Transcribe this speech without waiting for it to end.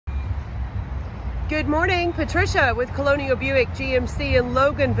Good morning, Patricia with Colonial Buick GMC in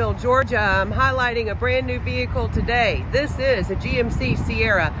Loganville, Georgia. I'm highlighting a brand new vehicle today. This is a GMC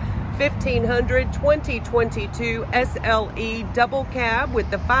Sierra 1500 2022 SLE Double Cab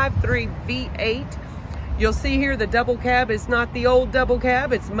with the 5.3 V8. You'll see here the double cab is not the old double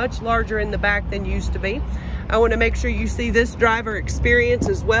cab. It's much larger in the back than used to be. I want to make sure you see this driver experience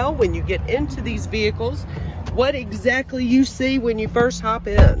as well when you get into these vehicles, what exactly you see when you first hop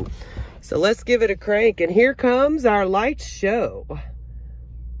in. So let's give it a crank, and here comes our lights show.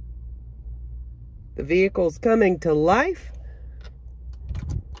 The vehicle's coming to life.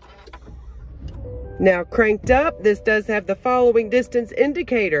 Now cranked up, this does have the following distance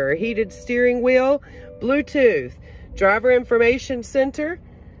indicator, heated steering wheel, Bluetooth, driver information center,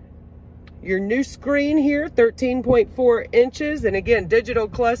 your new screen here, 13.4 inches, and again, digital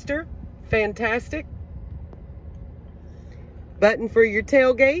cluster, fantastic. Button for your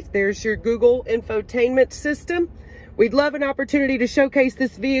tailgate. There's your Google infotainment system. We'd love an opportunity to showcase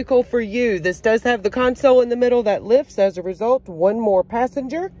this vehicle for you. This does have the console in the middle that lifts. As a result, one more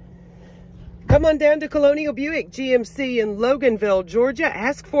passenger. Come on down to Colonial Buick GMC in Loganville, Georgia.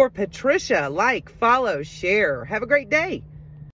 Ask for Patricia. Like, follow, share. Have a great day.